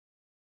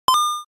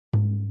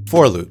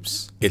For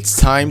loops. It's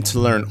time to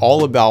learn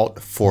all about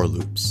for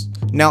loops.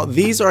 Now,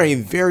 these are a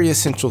very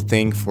essential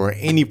thing for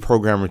any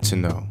programmer to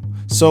know.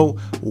 So,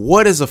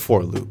 what is a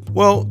for loop?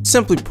 Well,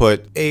 simply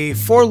put, a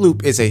for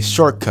loop is a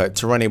shortcut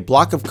to run a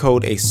block of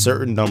code a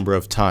certain number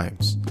of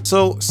times.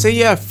 So, say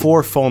you have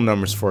 4 phone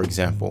numbers, for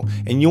example,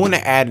 and you want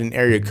to add an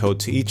area code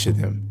to each of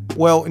them.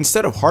 Well,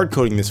 instead of hard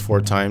coding this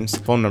 4 times,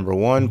 phone number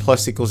 1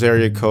 plus equals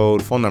area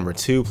code, phone number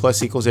 2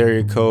 plus equals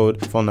area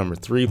code, phone number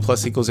 3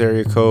 plus equals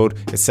area code,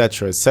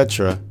 etc.,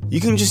 etc., you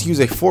can just use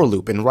a for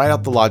loop and write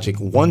out the logic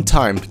one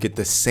time to get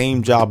the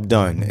same job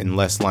done in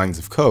less lines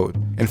of code.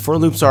 And for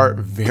loops are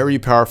very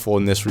powerful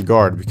in this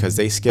regard because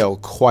they scale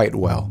quite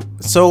well.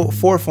 So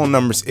 4 phone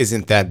numbers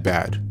isn't that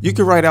bad. You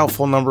could write out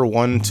phone number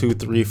 1, 2,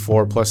 3,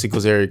 4 plus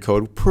equals area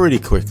code pretty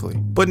quickly.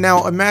 But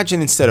now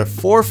imagine instead of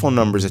 4 phone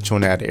numbers that you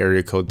want to add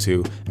area code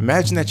to,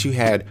 imagine that you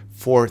had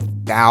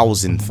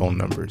 4,000 phone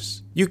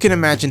numbers. You can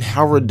imagine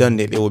how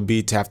redundant it would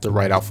be to have to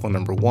write out phone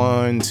number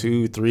 1,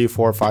 2, 3,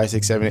 4, 5,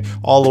 6, 7, 8,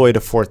 all the way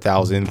to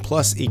 4,000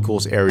 plus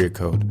equals area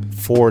code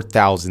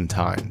 4,000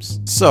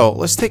 times. So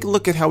let's take a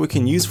look at how we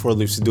can use for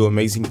loops to do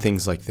amazing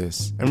things like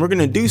this. And we're going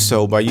to do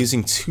so by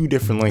using 2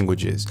 different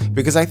languages,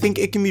 because I think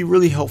it can be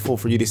really helpful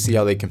for you to see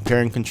how they compare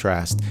and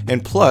contrast.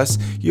 And plus,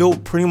 you'll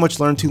pretty much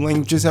learn 2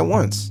 languages at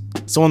once.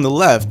 So on the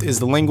left is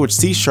the language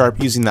C#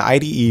 using the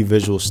IDE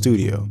Visual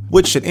Studio,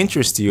 which should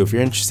interest you if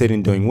you're interested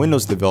in doing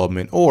Windows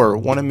development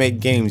or want to make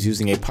games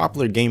using a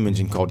popular game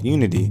engine called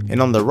Unity.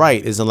 And on the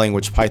right is the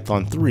language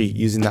Python 3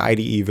 using the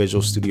IDE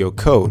Visual Studio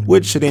Code,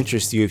 which should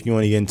interest you if you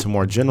want to get into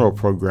more general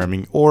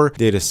programming or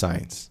data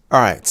science.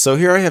 Alright, so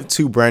here I have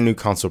 2 brand new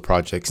console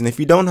projects, and if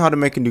you don't know how to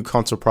make a new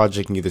console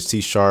project in either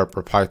C# or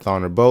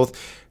Python or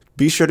both,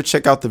 be sure to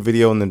check out the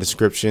video in the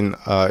description.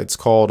 It's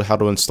called How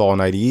to Install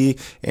an IDE,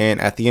 and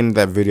at the end of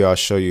that video I'll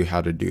show you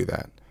how to do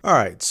that.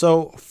 Alright,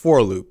 so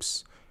for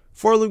loops.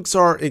 For loops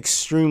are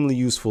extremely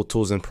useful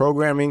tools in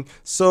programming,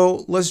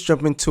 so let's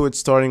jump into it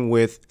starting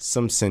with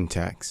some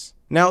syntax.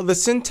 Now, the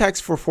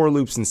syntax for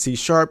loops in C#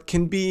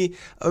 can be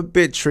a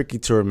bit tricky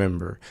to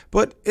remember,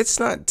 but it's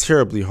not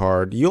terribly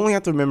hard. You only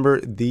have to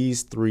remember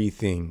these 3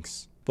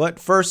 things. But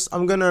first,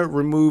 I'm going to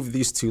remove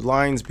these 2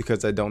 lines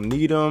because I don't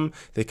need them.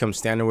 They come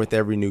standard with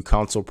every new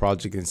console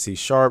project in C#,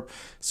 so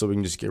we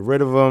can just get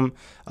rid of them.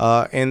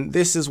 And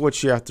this is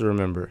what you have to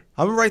remember.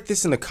 I'm going to write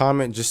this in a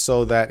comment just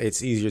so that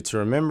it's easier to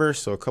remember,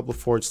 so a couple of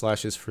forward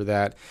slashes for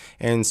that.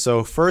 And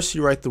so first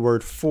you write the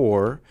word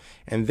for,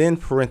 and then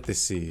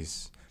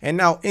parentheses. And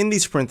now in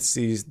these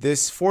parentheses,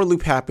 this for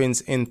loop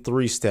happens in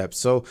 3 steps.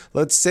 So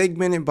let's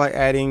segment it by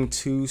adding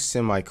 2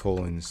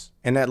 semicolons.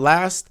 And at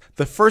last,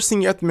 the first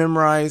thing you have to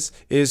memorize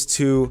is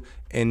to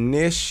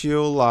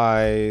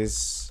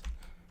initialize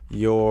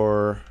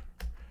your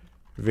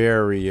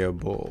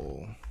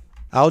variable.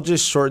 I'll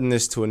just shorten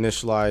this to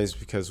initialize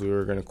because we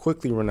were going to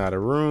quickly run out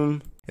of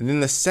room. And then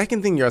the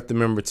second thing you have to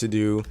remember to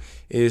do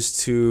is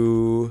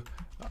to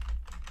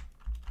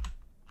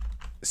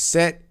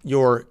set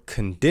your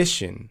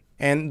condition.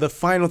 And the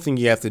final thing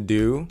you have to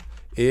do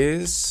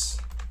is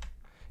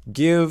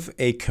give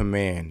a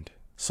command.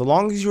 So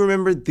long as you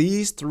remember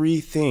these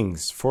 3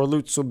 things, for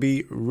loops will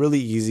be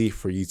really easy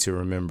for you to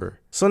remember.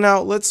 So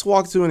now let's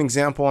walk through an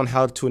example on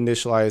how to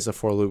initialize a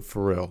for loop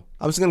for real.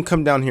 I'm just going to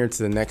come down here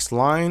to the next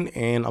line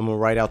and I'm going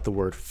to write out the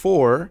word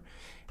for.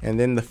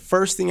 And then the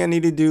first thing I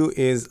need to do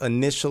is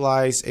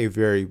initialize a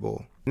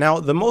variable.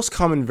 Now, the most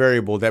common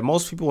variable that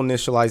most people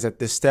initialize at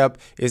this step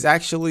is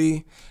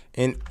actually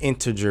an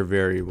integer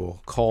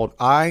variable called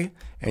I,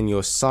 and you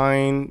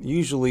assign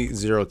usually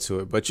 0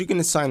 to it, but you can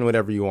assign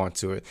whatever you want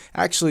to it.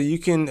 Actually, you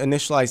can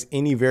initialize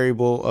any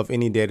variable of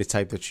any data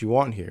type that you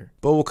want here,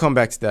 but we'll come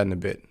back to that in a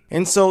bit.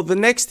 And so the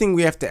next thing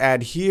we have to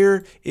add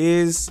here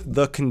is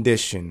the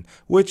condition,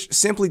 which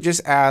simply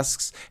just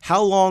asks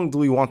how long do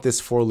we want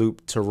this for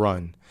loop to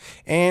run.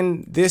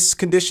 And this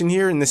condition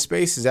here in this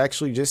space is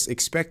actually just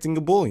expecting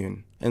a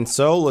boolean. And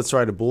so let's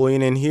write a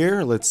boolean in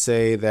here. Let's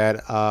say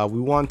that we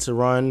want to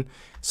run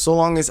so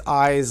long as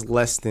I is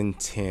less than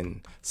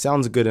 10.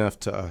 Sounds good enough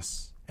to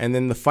us. And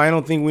then the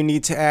final thing we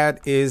need to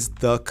add is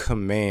the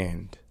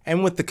command.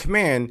 And with the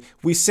command,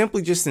 we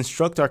simply just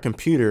instruct our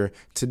computer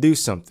to do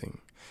something.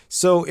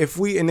 So if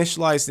we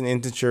initialize an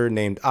integer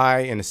named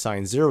I and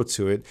assign 0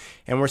 to it,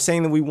 and we're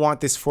saying that we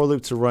want this for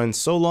loop to run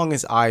so long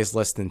as I is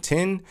less than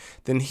 10,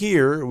 then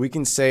here we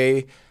can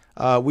say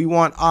we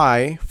want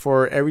I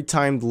for every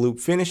time the loop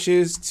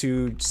finishes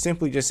to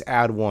simply just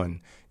add 1.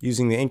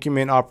 Using the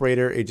increment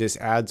operator, it just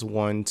adds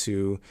 1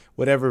 to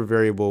whatever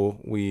variable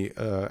we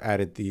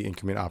added the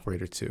increment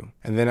operator to.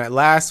 And then at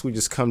last, we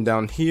just come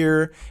down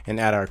here and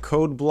add our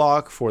code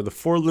block for the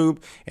for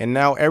loop. And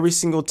now every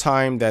single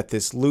time that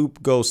this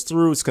loop goes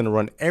through, it's going to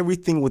run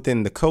everything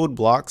within the code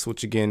blocks,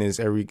 which again is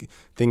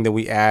everything that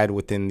we add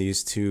within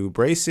these 2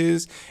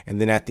 braces.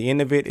 And then at the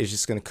end of it, it's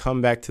just going to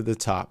come back to the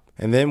top.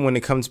 And then when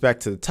it comes back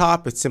to the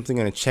top, it's simply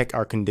going to check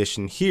our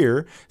condition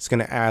here. It's going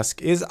to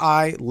ask, is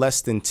I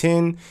less than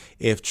 10?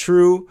 If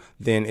true,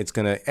 then it's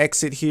going to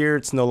exit here.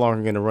 It's no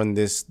longer going to run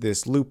run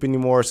this loop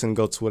anymore. It's going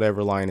to go to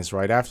whatever line is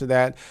right after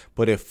that.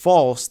 But if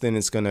false, then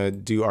it's going to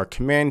do our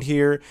command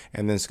here,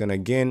 and then it's going to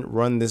again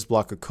run this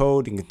block of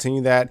code and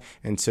continue that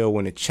until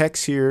when it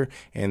checks here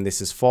and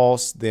this is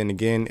false, then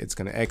again it's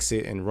going to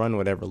exit and run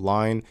whatever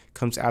line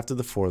comes after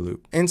the for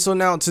loop. And so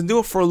now to do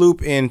a for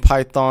loop in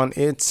Python,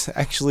 it's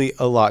actually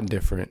a lot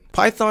different.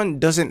 Python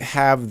doesn't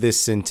have this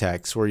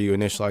syntax where you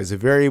initialize a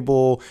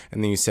variable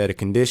and then you set a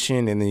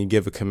condition and then you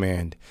give a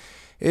command.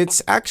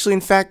 It's actually,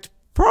 in fact,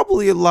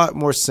 probably a lot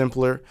more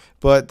simpler,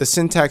 but the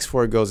syntax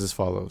for it goes as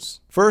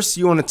follows. First,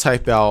 you want to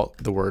type out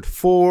the word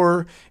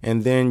for,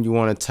 and then you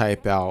want to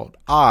type out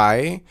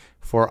I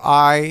for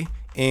I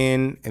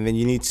in, and then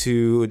you need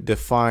to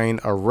define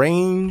a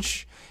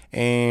range,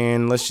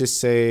 and let's just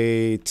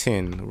say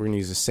 10. We're going to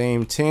use the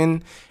same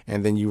 10,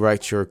 and then you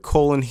write your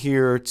colon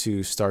here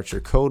to start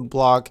your code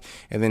block,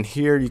 and then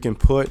here you can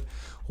put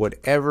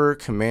whatever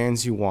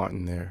commands you want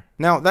in there.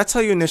 Now, that's how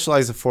you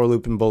initialize a for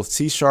loop in both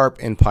C#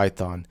 and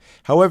Python.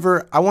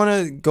 However, I want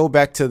to go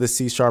back to the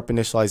C#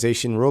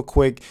 initialization real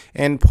quick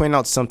and point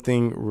out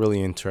something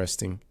really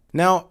interesting.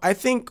 Now, I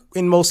think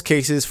in most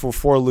cases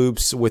for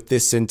loops with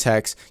this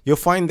syntax, you'll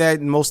find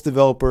that most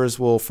developers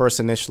will first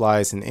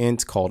initialize an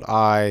int called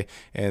I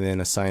and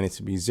then assign it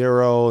to be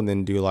 0, and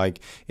then do like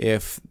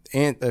if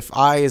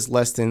I is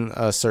less than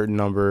a certain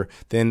number,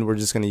 then we're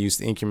just going to use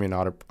the increment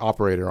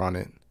operator on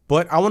it.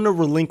 But I want to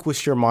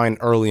relinquish your mind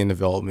early in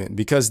development,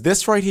 because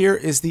this right here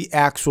is the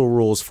actual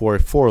rules for a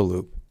for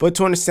loop. But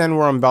to understand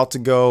where I'm about to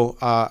go,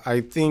 I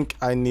think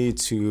I need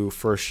to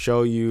first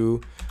show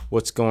you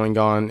what's going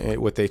on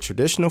with a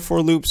traditional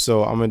for loop.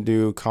 So I'm going to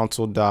do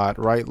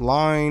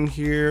console.writeLine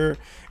here,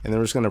 and then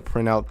we're just going to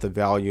print out the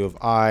value of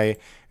I.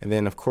 And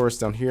then of course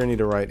down here I need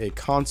to write a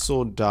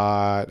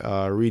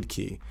console.read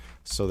key,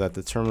 so that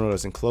the terminal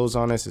doesn't close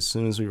on us as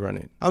soon as we run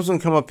it. I'm just going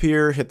to come up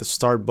here, hit the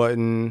start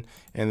button,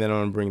 and then I'm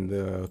going to bring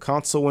the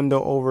console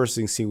window over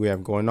so you can see what we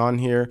have going on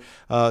here.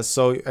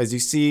 So as you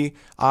see,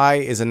 I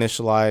is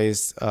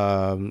initialized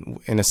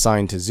and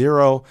assigned to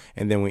 0,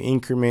 and then we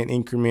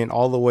increment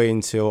all the way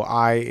until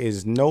I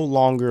is no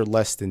longer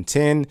less than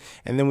 10,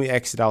 and then we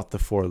exit out the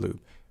for loop.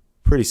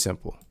 Pretty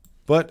simple.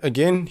 But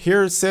again,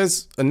 here it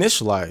says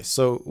initialize,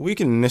 so we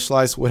can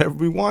initialize whatever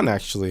we want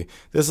actually.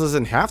 This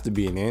doesn't have to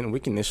be an int. We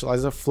can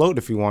initialize a float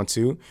if we want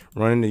to.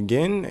 Run it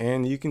again,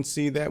 and you can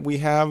see that we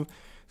have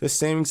the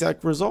same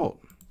exact result.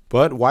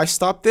 But why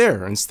stop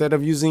there? Instead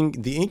of using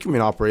the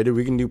increment operator,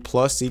 we can do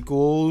plus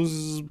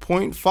equals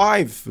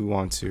 0.5 if we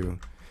want to.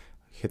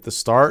 Hit the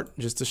start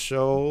just to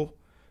show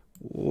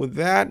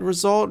that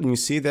result, and you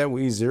see that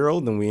we 0,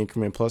 then we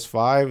increment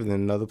 +5, and then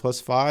another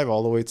 +5,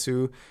 all the way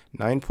to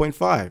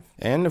 9.5.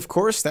 And of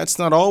course, that's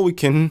not all. We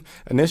can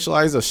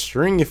initialize a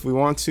string if we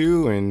want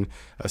to and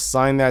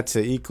assign that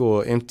to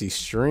equal empty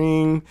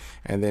string,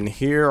 and then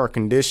here our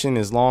condition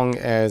as long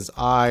as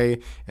I,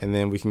 and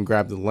then we can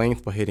grab the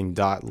length by hitting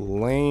dot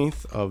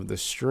length of the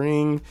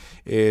string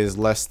is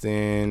less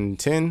than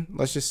 10,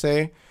 let's just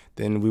say.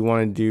 Then we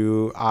want to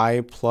do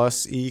I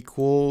plus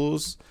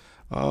equals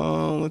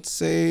let's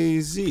say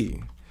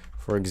Z,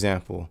 for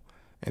example,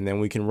 and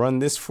then we can run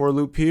this for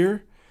loop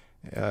here.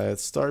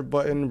 Start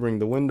button, bring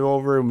the window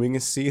over, and we can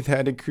see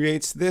that it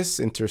creates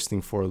this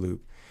interesting for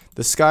loop.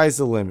 The sky's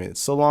the limit,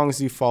 so long as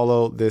you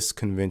follow this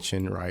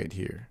convention right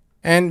here.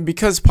 And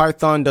because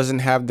Python doesn't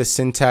have the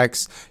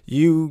syntax,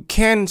 you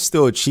can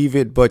still achieve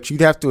it, but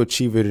you'd have to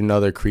achieve it in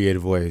other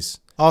creative ways.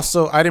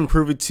 Also, I didn't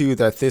prove it to you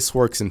that this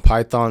works in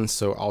Python,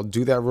 so I'll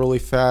do that really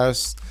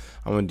fast.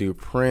 I'm going to do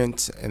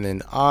print and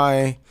then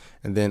I,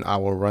 and then I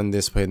will run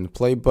this by hitting the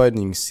play button.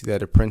 You can see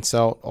that it prints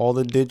out all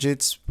the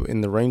digits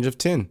in the range of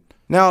 10.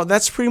 Now,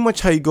 that's pretty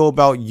much how you go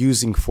about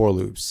using for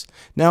loops.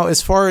 Now,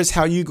 as far as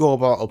how you go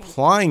about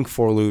applying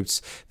for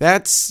loops,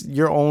 that's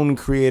your own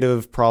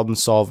creative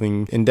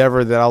problem-solving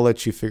endeavor that I'll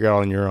let you figure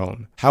out on your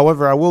own.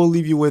 However, I will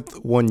leave you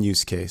with one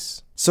use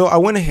case. So I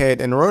went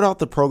ahead and wrote out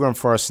the program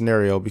for our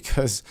scenario,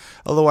 because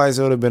otherwise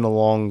it would have been a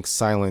long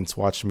silence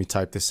watching me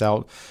type this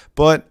out,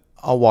 but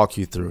I'll walk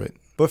you through it.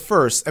 But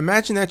first,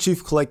 imagine that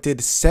you've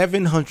collected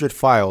 700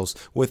 files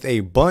with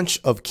a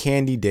bunch of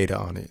candy data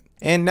on it.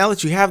 And now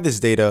that you have this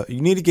data, you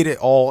need to get it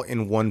all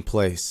in one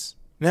place.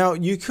 Now,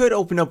 you could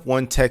open up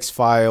one text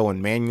file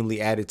and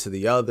manually add it to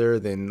the other,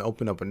 then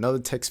open up another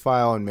text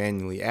file and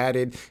manually add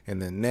it,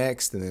 and then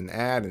next, and then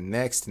add, and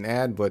next, and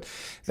add, but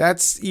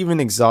that's even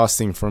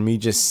exhausting for me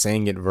just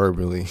saying it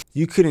verbally.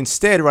 You could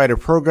instead write a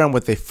program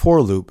with a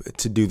for loop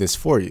to do this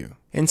for you.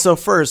 And so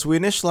first, we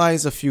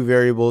initialize a few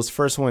variables.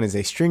 First one is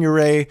a string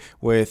array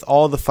with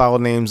all the file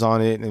names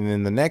on it, and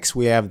then the next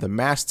we have the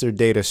master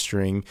data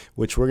string,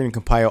 which we're going to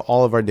compile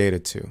all of our data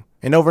to.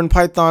 And over in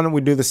Python, we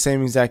do the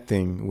same exact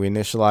thing. We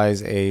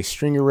initialize a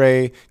string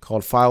array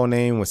called file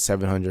name with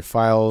 700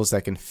 files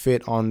that can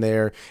fit on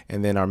there,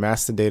 and then our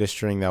master data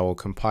string that will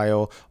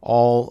compile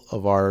all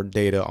of our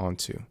data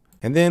onto.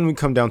 And then we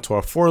come down to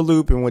our for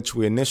loop, in which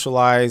we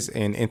initialize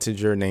an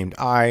integer named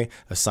I,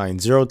 assign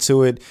 0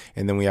 to it,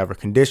 and then we have a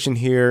condition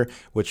here,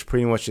 which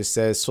pretty much just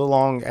says so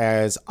long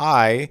as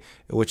I,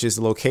 which is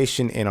the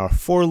location in our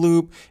for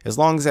loop, as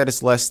long as that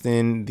is less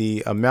than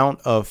the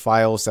amount of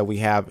files that we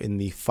have in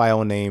the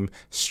file name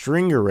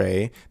string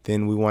array,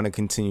 then we want to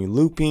continue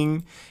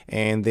looping.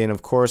 And then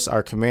of course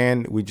our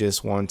command, we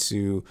just want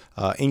to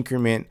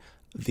increment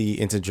the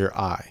integer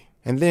I.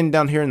 And then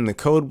down here in the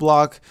code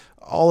block,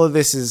 all of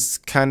this is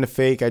kind of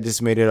fake. I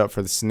just made it up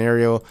for the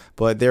scenario,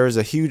 but there is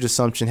a huge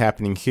assumption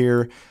happening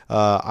here.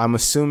 I'm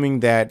assuming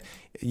that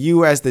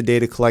you, as the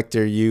data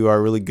collector, you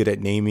are really good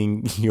at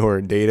naming your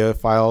data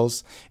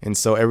files. And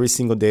so every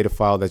single data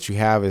file that you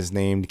have is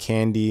named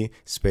candy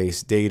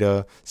space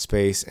data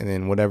space and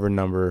then whatever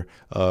number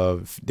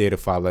of data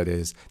file that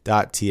is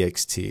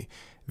 .txt.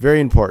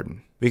 Very important.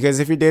 Because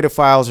if your data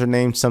files are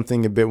named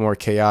something a bit more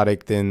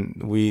chaotic, then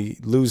we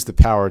lose the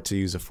power to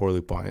use a for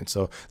loop on it.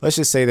 So let's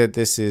just say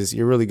that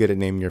you're really good at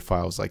naming your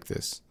files like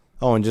this.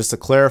 Oh, and just to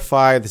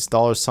clarify, this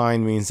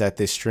 $sign means that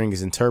this string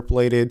is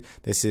interpolated.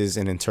 This is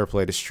an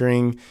interpolated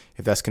string.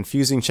 If that's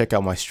confusing, check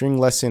out my string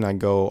lesson. I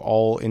go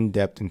all in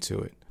depth into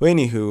it. But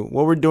anywho,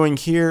 what we're doing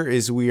here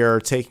is we are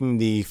taking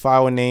the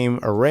file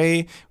name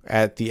array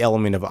at the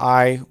element of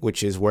I,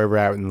 which is wherever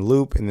at in the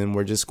loop, and then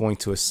we're just going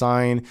to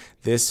assign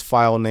this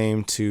file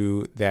name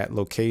to that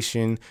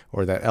location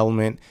or that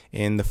element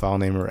in the file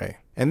name array.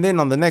 And then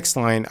on the next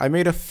line, I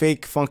made a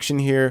fake function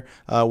here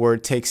where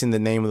it takes in the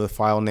name of the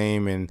file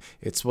name and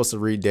it's supposed to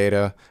read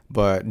data,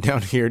 but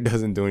down here it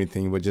doesn't do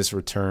anything but just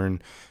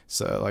return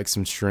like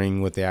some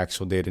string with the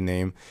actual data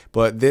name.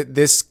 But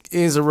this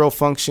is a real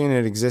function.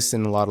 It exists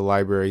in a lot of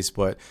libraries,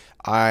 but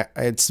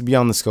it's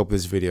beyond the scope of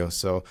this video.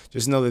 So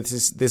just know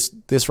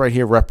that this right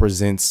here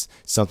represents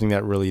something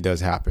that really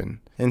does happen.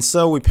 And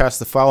so we pass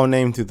the file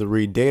name through the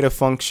read data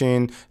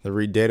function. The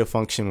read data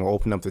function will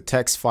open up the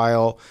text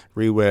file,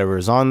 read whatever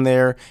is on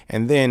there,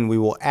 and then we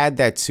will add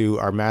that to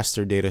our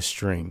master data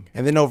string.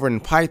 And then over in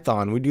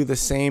Python, we do the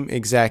same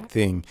exact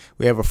thing.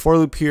 We have a for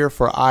loop here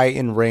for I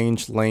in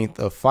range length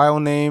of file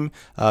name.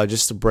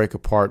 Just to break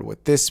apart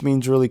what this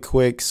means really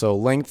quick. So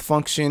length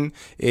function,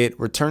 it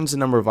returns the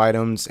number of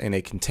items in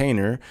a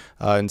container.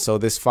 And so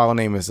this file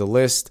name is a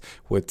list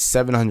with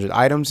 700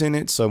 items in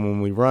it. So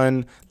when we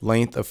run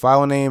length of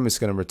file name, it's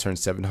going to return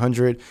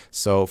 700.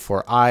 So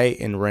for I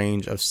in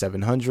range of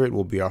 700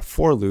 will be our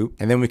for loop.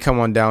 And then we come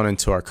on down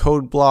into our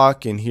code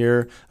block, and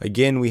here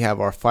again we have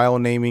our file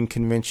naming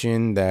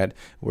convention that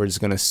we're just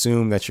going to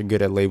assume that you're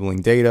good at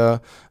labeling data.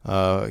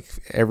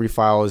 Every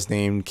file is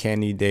named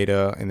candy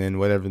data and then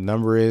whatever the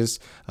number is,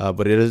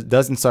 but it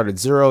doesn't start at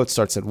 0, it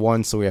starts at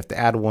 1, so we have to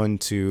add 1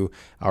 to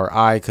our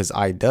I because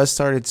I does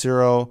start at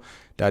 0.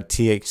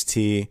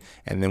 .txt,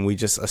 and then we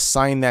just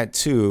assign that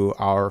to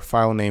our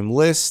file name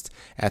list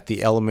at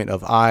the element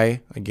of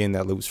I. Again,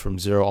 that loops from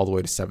 0 all the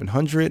way to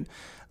 700.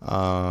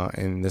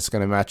 And that's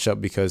going to match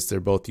up because they're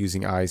both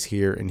using I's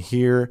here and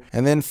here.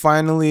 And then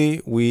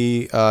finally,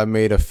 we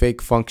made a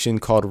fake function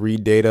called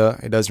read data.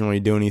 It doesn't really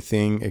do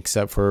anything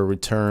except for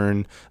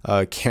return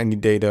candy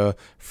data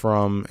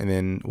from and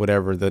then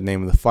whatever the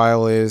name of the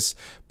file is.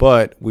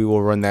 But we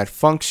will run that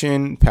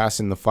function, pass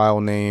in the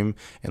file name,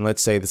 and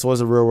let's say this was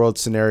a real world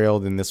scenario,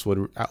 then this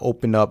would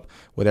open up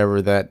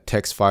whatever that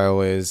text file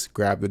is,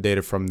 grab the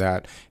data from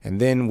that, and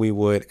then we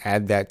would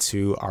add that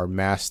to our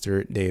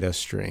master data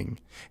string.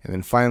 And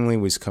then finally,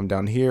 we just come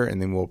down here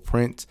and then we'll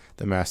print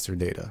the master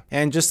data.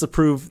 And just to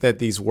prove that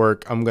these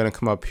work, I'm going to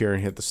come up here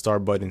and hit the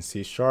start button in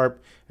C#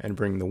 and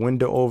bring the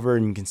window over,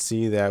 and you can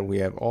see that we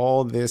have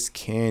all this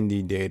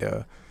candy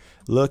data.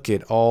 Look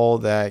at all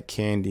that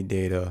candy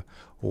data.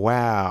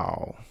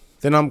 Wow.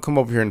 Then I'm come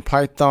over here in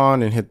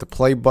Python and hit the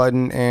play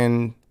button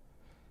and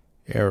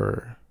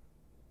error.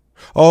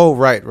 Oh,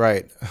 right.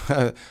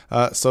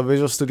 So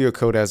Visual Studio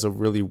Code has a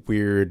really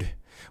weird,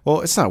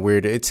 well, it's not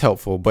weird, it's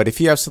helpful, but if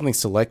you have something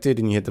selected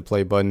and you hit the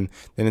play button,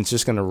 then it's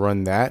just going to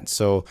run that.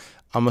 So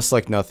I'm going to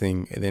select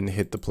nothing and then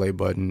hit the play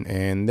button,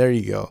 and there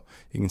you go.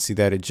 You can see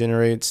that it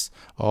generates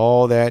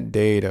all that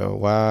data.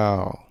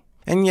 Wow.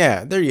 And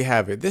yeah, there you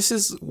have it. This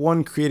is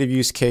one creative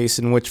use case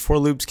in which for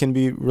loops can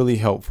be really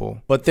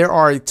helpful. But there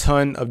are a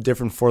ton of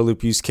different for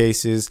loop use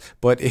cases,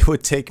 but it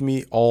would take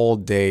me all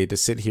day to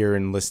sit here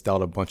and list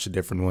out a bunch of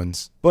different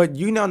ones. But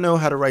you now know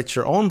how to write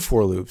your own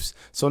for loops.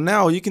 So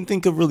now you can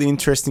think of really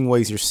interesting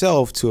ways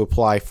yourself to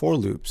apply for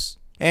loops.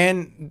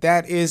 And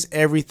that is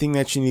everything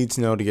that you need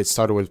to know to get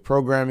started with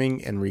programming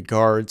in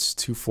regards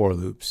to for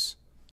loops.